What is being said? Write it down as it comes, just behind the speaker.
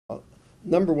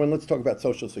Number one, let's talk about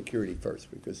Social Security first,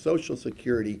 because Social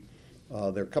Security,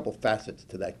 there are a couple facets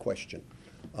to that question.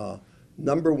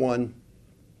 Number one,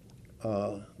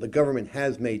 the government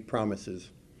has made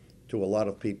promises to a lot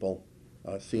of people,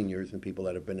 seniors and people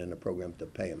that have been in the program, to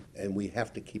pay them, and we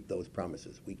have to keep those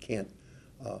promises. We can't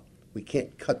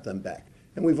cut them back,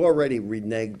 and we've already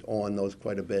reneged on those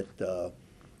quite a bit.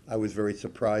 I was very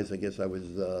surprised. I guess I was,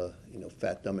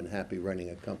 fat, dumb, and happy running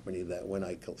a company that when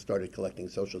I started collecting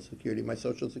Social Security, my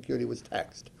Social Security was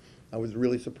taxed. I was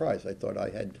really surprised. I thought I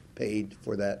had paid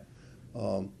for that,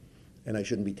 and I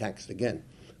shouldn't be taxed again.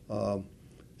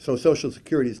 So Social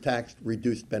Security is taxed,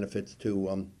 reduced benefits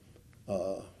to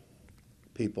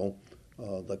people.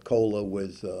 The COLA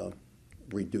was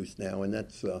reduced now, and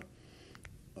that's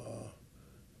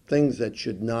things that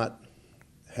should not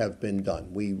have been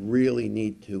done. We really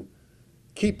need to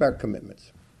keep our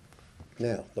commitments.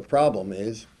 Now, the problem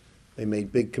is they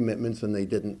made big commitments and they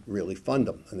didn't really fund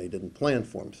them and they didn't plan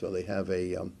for them, so they have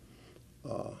a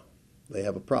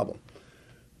problem.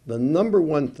 The number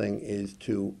one thing is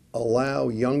to allow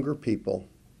younger people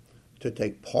to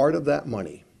take part of that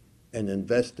money and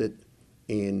invest it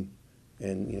in,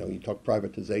 and you talk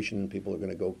privatization and people are going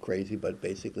to go crazy, but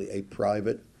basically a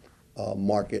private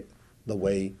market the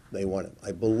way they want it.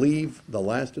 I believe the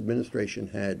last administration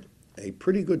had a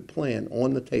pretty good plan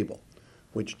on the table,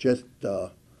 which just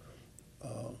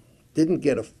didn't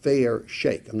get a fair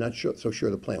shake. I'm not so sure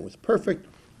the plan was perfect,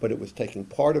 but it was taking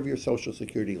part of your Social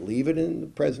Security, leave it in the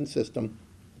present system,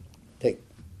 take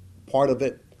part of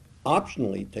it,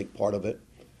 optionally take part of it,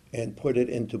 and put it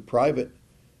into private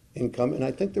income. And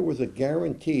I think there was a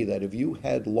guarantee that if you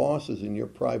had losses in your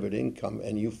private income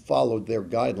and you followed their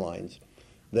guidelines,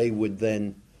 they would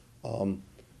then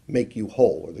make you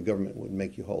whole, or the government would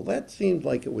make you whole. That seemed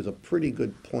like it was a pretty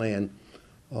good plan,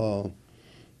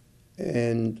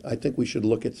 and I think we should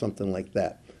look at something like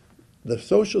that. The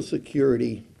Social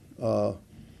Security,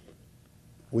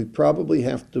 we probably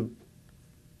have to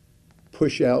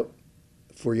push out,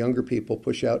 for younger people,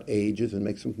 push out ages and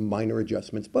make some minor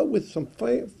adjustments, but with some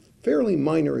fairly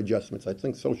minor adjustments, I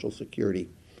think Social Security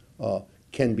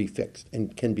can be fixed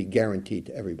and can be guaranteed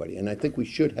to everybody. And I think we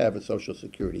should have a Social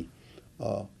Security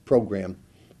program,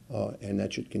 and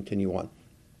that should continue on.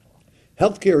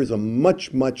 Healthcare is a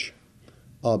much, much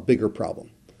bigger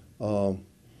problem.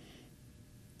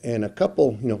 And a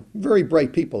couple, very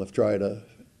bright people have tried to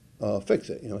fix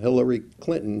it. Hillary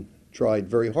Clinton tried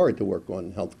very hard to work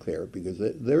on healthcare because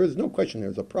there is no question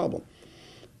there's a problem.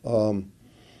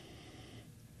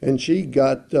 And she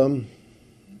got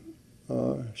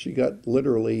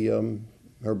literally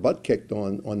her butt kicked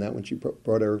on that when she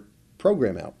brought her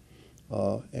program out.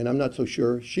 And I'm not so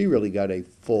sure she really got a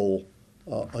full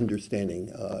understanding.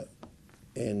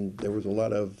 And there was a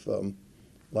lot of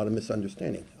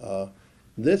misunderstanding.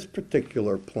 This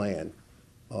particular plan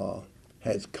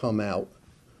has come out.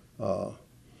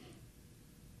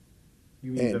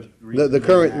 You mean And the the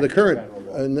current federal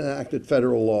law. enacted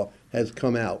federal law has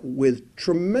come out with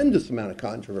tremendous amount of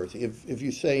controversy. If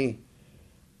you say,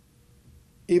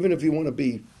 even if you want to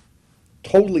be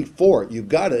totally for it, you've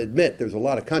got to admit there's a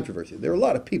lot of controversy. There are a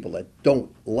lot of people that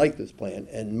don't like this plan,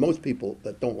 and most people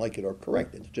that don't like it are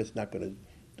correct. It's just not going to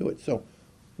do it. So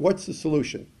what's the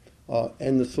solution?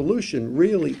 And the solution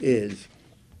really is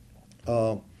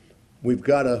we've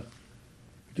got to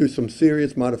do some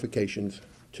serious modifications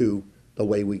to the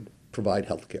way we provide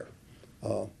health care.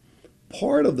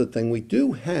 Part of the thing, we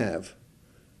do have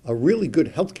a really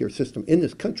good healthcare system in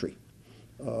this country.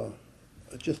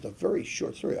 Just a very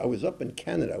short story. I was up in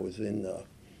Canada. I was in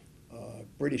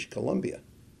British Columbia,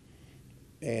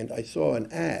 and I saw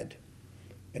an ad,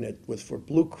 and it was for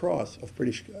Blue Cross of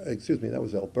that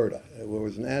was Alberta. It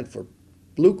was an ad for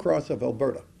Blue Cross of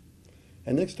Alberta.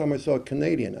 And next time I saw a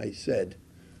Canadian, I said,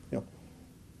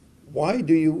 why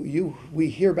do we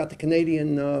hear about the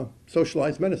Canadian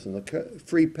socialized medicine, the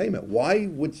free payment? Why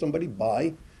would somebody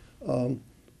buy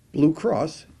Blue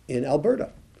Cross in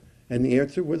Alberta? And the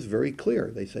answer was very clear.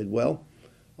 They said, well,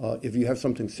 if you have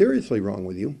something seriously wrong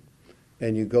with you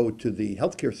and you go to the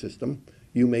healthcare system,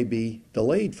 you may be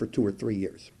delayed for 2 or 3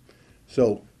 years.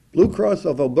 So Blue Cross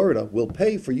of Alberta will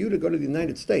pay for you to go to the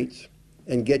United States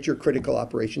and get your critical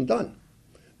operation done.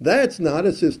 That's not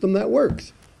a system that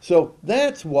works. So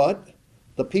that's what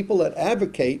the people that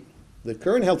advocate the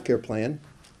current healthcare plan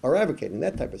are advocating,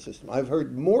 that type of system. I've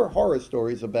heard more horror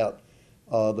stories about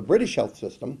the British health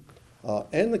system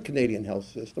and the Canadian health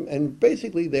system, and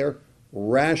basically they're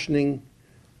rationing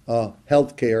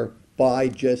healthcare by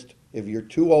just, if you're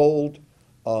too old,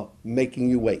 making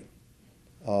you wait.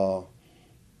 Now,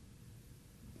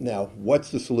 what's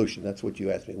the solution? That's what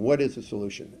you asked me. What is the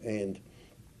solution? And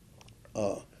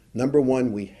Number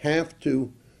one, we have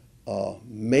to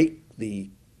make the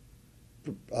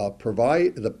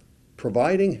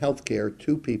providing health care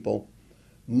to people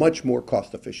much more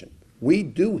cost efficient. We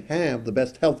do have the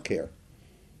best health care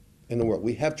in the world.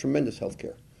 We have tremendous health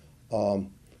care.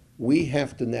 We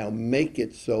have to now make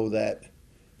it so that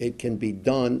it can be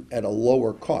done at a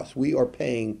lower cost. We are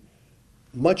paying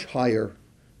much higher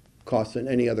costs than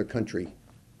any other country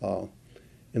in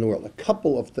the world. A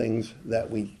couple of things that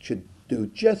we should do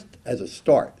just as a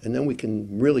start, and then we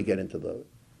can really get into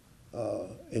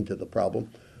the problem.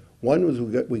 One was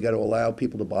we got to allow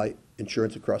people to buy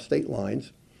insurance across state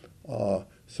lines,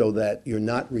 so that you're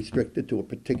not restricted to a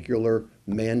particular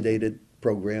mandated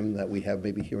program that we have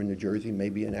maybe here in New Jersey,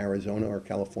 maybe in Arizona or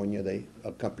California.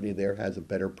 A company there has a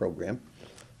better program.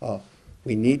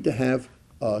 We need to have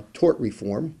tort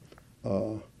reform.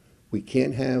 We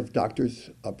can't have doctors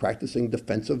practicing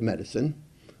defensive medicine.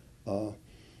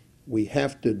 We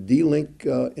have to delink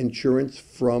insurance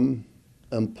from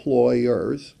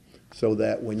employers so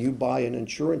that when you buy an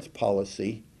insurance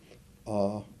policy,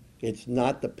 it's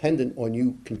not dependent on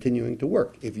you continuing to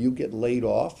work. If you get laid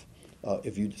off,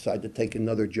 if you decide to take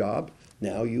another job,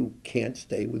 now you can't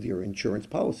stay with your insurance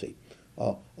policy.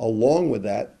 Along with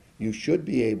that, you should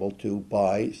be able to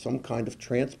buy some kind of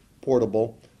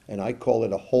transportable, and I call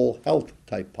it a whole health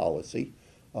type policy,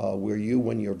 where you,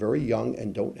 when you're very young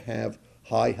and don't have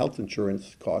high health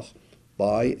insurance costs,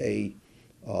 buy a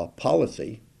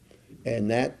policy, and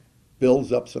that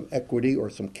builds up some equity or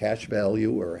some cash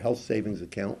value or a health savings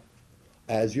account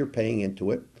as you're paying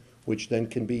into it, which then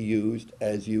can be used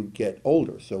as you get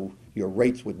older. So your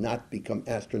rates would not become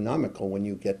astronomical when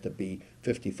you get to be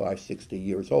 55, 60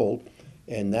 years old,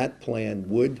 and that plan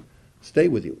would stay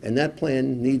with you. And that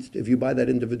plan needs, if you buy that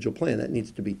individual plan, that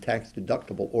needs to be tax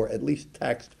deductible or at least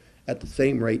taxed at the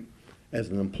same rate as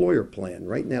an employer plan.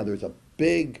 Right now, there's a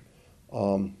big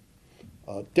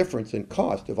difference in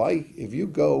cost. If you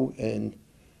go and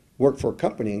work for a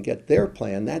company and get their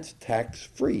plan, that's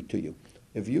tax-free to you.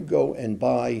 If you go and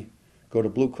go to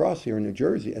Blue Cross here in New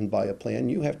Jersey and buy a plan,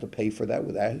 you have to pay for that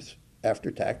with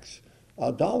after-tax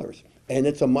dollars. And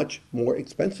it's a much more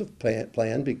expensive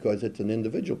plan because it's an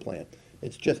individual plan.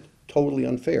 It's just totally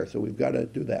unfair, so we've got to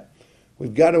do that.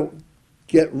 We've got to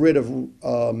get rid of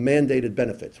mandated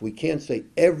benefits. We can't say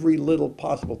every little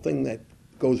possible thing that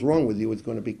goes wrong with you is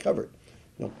going to be covered.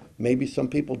 Maybe some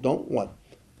people don't want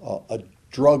a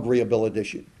drug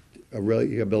rehabilitation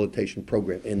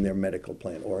program in their medical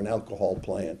plan or an alcohol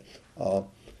plan.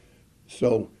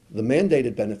 So the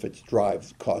mandated benefits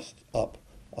drive costs up.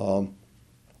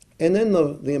 And then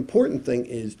the important thing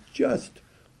is just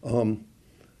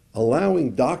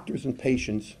allowing doctors and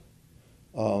patients,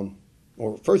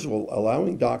 or first of all,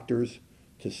 allowing doctors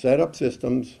to set up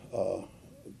systems,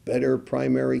 better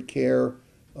primary care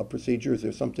procedures.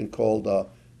 There's something called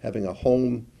having a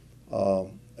home, a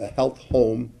health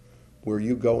home, where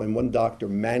you go and one doctor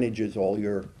manages all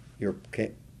your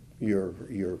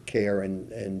care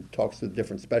and talks to the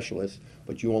different specialists,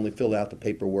 but you only fill out the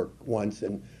paperwork once,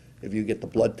 and if you get the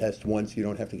blood test once, you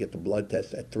don't have to get the blood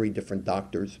test at 3 different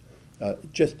doctors.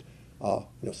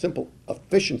 Simple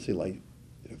efficiencies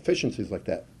like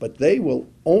that. But they will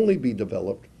only be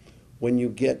developed when you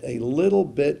get a little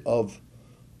bit of,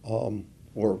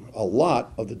 or a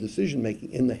lot of the decision making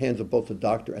in the hands of both the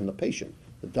doctor and the patient.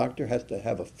 The doctor has to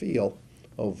have a feel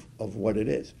of what it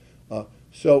is.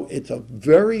 So it's a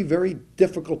very, very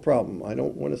difficult problem. I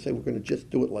don't want to say we're going to just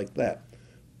do it like that,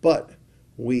 but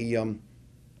we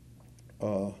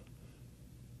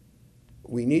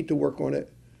need to work on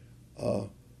it.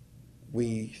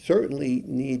 We certainly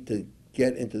need to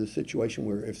get into the situation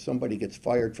where if somebody gets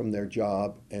fired from their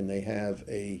job and they have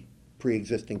a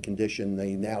pre-existing condition,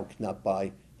 they now cannot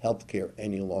buy health care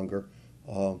any longer.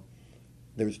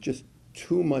 There's just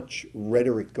too much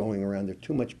rhetoric going around. There's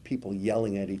too much people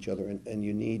yelling at each other, and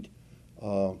you need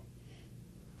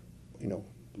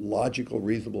logical,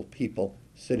 reasonable people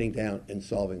sitting down and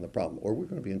solving the problem, or we're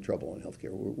going to be in trouble in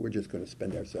healthcare. We're just going to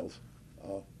spend ourselves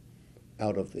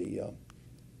out of the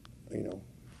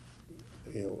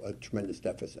a tremendous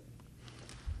deficit.